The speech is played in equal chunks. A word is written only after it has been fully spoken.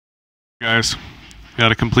Guys,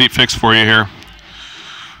 got a complete fix for you here.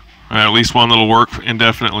 At least one that'll work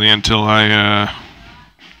indefinitely until I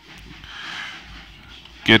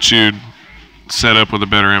get you set up with a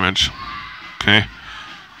better image. Okay,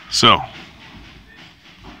 so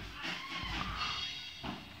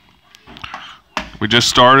we just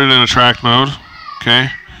started in attract mode. Okay,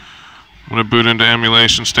 I'm gonna boot into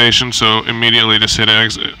emulation station, so immediately just hit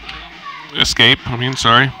escape.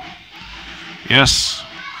 Sorry. Yes.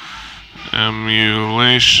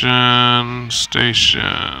 Emulation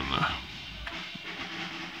station.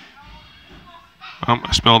 Oh,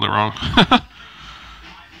 I spelled it wrong.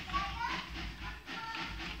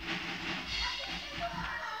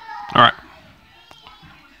 Alright.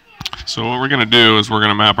 So what we're going to do is we're going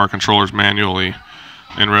to map our controllers manually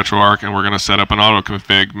in RetroArch, and we're going to set up an auto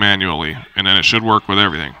config manually, and then it should work with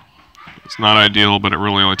everything. It's not ideal, but it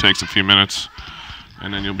really only takes a few minutes,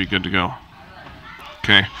 and then you'll be good to go.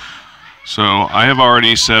 Okay. So I have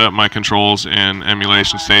already set up my controls in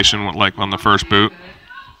emulation station, like on the first boot.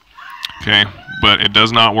 Okay, but it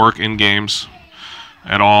does not work in games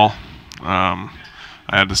at all. I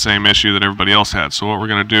had the same issue that everybody else had. So what we're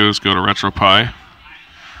going to do is go to RetroPie.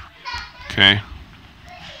 Okay,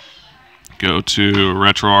 go to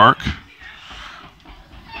RetroArch.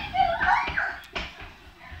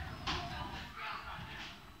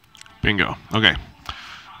 Bingo. Okay,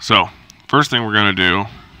 so first thing we're going to do,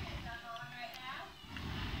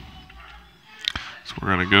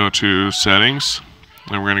 we're going to go to settings,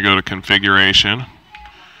 then we're going to go to configuration.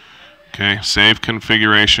 Okay, save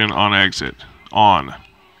configuration on exit. On.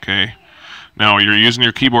 Okay, now you're using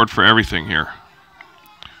your keyboard for everything here.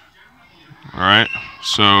 Alright,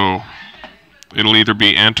 so it'll either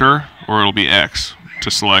be enter or it'll be X to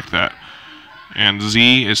select that. And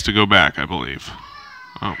Z is to go back, I believe.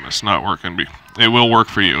 Oh, it's not working. It will work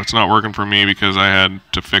for you. It's not working for me because I had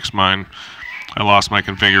to fix mine. I lost my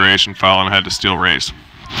configuration file and I had to steal Ray's.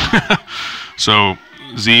 So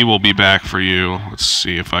Z will be back for you. Let's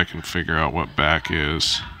see if I can figure out what back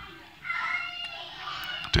is.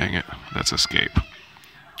 Dang it, that's escape.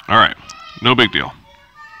 Alright, no big deal.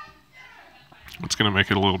 It's going to make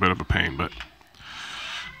it a little bit of a pain, but...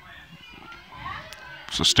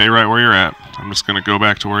 So stay right where you're at. I'm just going to go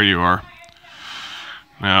back to where you are.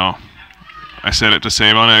 Now, I set it to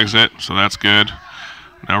save on exit, so that's good.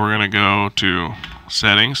 Now we're going to go to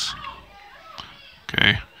settings,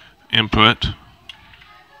 okay, input,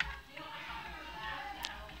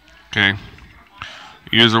 okay,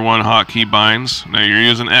 user 1 hotkey binds. Now you're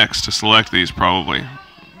using X to select these probably.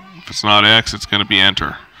 If it's not X, it's going to be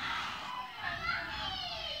enter.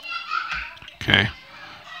 Okay,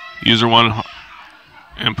 user 1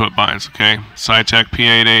 input binds, okay, SciTech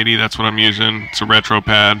P880, that's what I'm using. It's a retro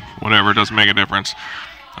pad, whatever, it doesn't make a difference.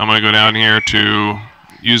 I'm going to go down here to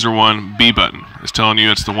user 1 B button. It's telling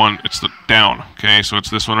you it's the one, it's the down. Okay, so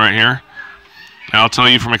it's this one right here. Now I'll tell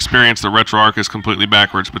you from experience the RetroArch is completely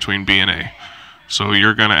backwards between B and A. So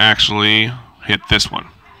you're going to actually hit this one.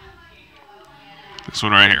 This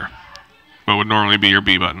one right here. What would normally be your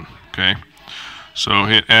B button. Okay, so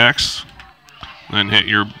hit X, then hit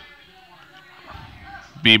your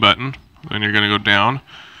B button, then you're going to go down,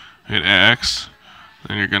 hit X,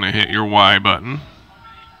 then you're going to hit your Y button.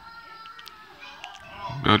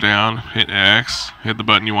 Go down, hit X, hit the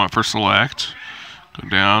button you want for select. Go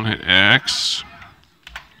down, hit X,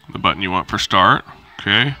 the button you want for start.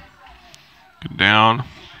 Okay. Go down,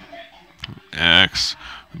 X,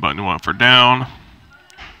 the button you want for down.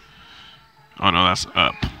 Oh no, that's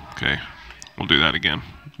up. Okay. We'll do that again.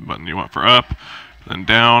 The button you want for up, then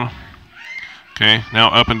down. Okay. Now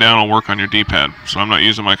up and down will work on your D-pad. So I'm not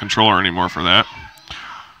using my controller anymore for that.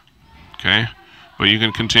 Okay. But you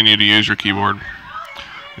can continue to use your keyboard.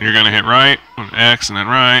 You're going to hit right, X, and then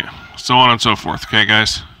right, so on and so forth. Okay,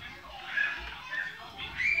 guys?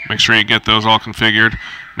 Make sure you get those all configured.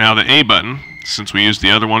 Now the A button, since we used the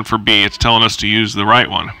other one for B, it's telling us to use the right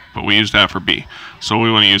one, but we used that for B. So we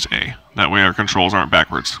want to use A. That way our controls aren't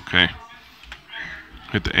backwards. Okay?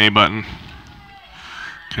 Hit the A button.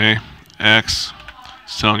 Okay, X.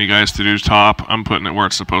 It's telling you guys to do top. I'm putting it where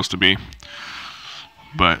it's supposed to be.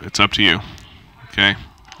 But it's up to you. Okay?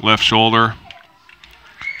 Left shoulder.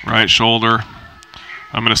 Right shoulder.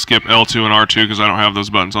 I'm going to skip L2 and R2 because I don't have those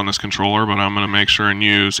buttons on this controller, but I'm going to make sure and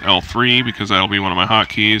use L3 because that'll be one of my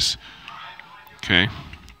hotkeys. Okay,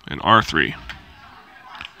 and R3.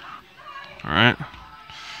 Alright.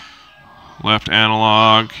 Left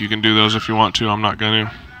analog. You can do those if you want to. I'm not going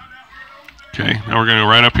to. Okay, now we're going to go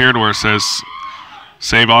right up here to where it says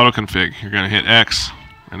Save Auto Config. You're going to hit X,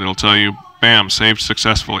 and it'll tell you, bam, saved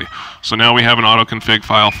successfully. So now we have an auto config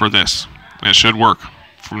file for this. It should work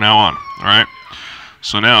from now on. All right.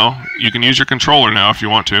 So now you can use your controller now if you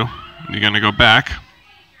want to. You're going to go back,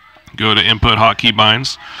 go to Input Hotkey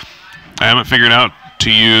Binds. I haven't figured out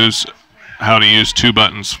how to use 2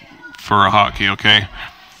 buttons for a hotkey. Okay.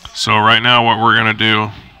 So right now, what we're going to do,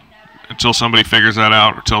 until somebody figures that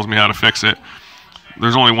out or tells me how to fix it,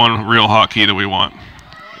 there's only one real hotkey that we want,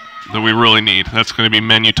 that we really need. That's going to be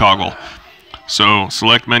menu toggle. So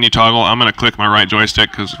select menu toggle. I'm going to click my right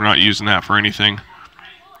joystick because we're not using that for anything.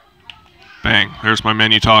 Bang, there's my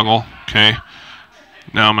menu toggle. Okay.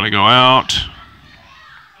 Now I'm going to go out.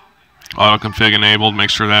 Auto config enabled. Make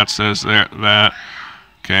sure that says that.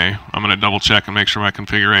 Okay. I'm going to double check and make sure my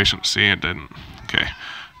configuration. See, it didn't. Okay.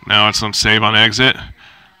 Now it's on save on exit.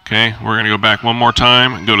 Okay. We're going to go back one more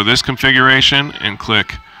time and go to this configuration and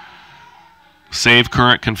click save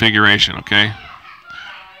current configuration. Okay.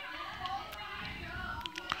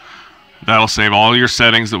 That'll save all your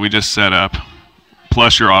settings that we just set up,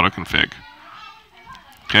 plus your auto config.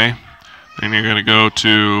 Okay, then you're going to go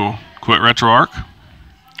to quit RetroArch.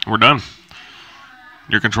 We're done.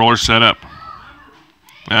 Your controller's set up.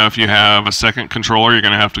 Now, if you have a second controller, you're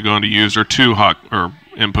going to have to go into user 2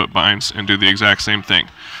 input binds and do the exact same thing.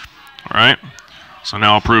 All right. So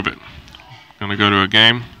now I'll prove it. I'm going to go to a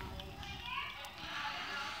game.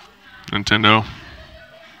 Nintendo.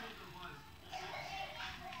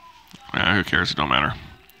 Who cares? It don't matter.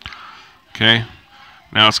 Okay.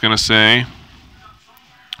 Now it's going to say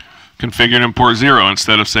configured in port 0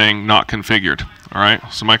 instead of saying not configured. All right.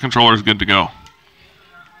 So my controller is good to go.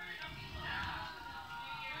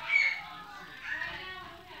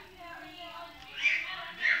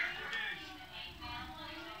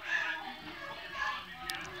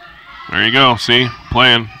 There you go. See?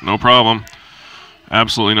 Playing. No problem.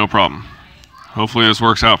 Absolutely no problem. Hopefully this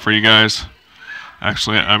works out for you guys.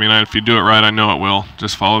 Actually, I mean, if you do it right, I know it will.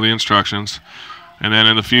 Just follow the instructions. And then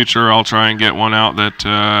in the future, I'll try and get one out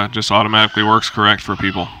that just automatically works correct for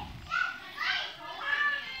people.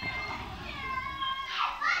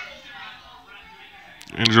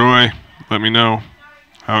 Enjoy. Let me know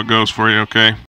how it goes for you, okay?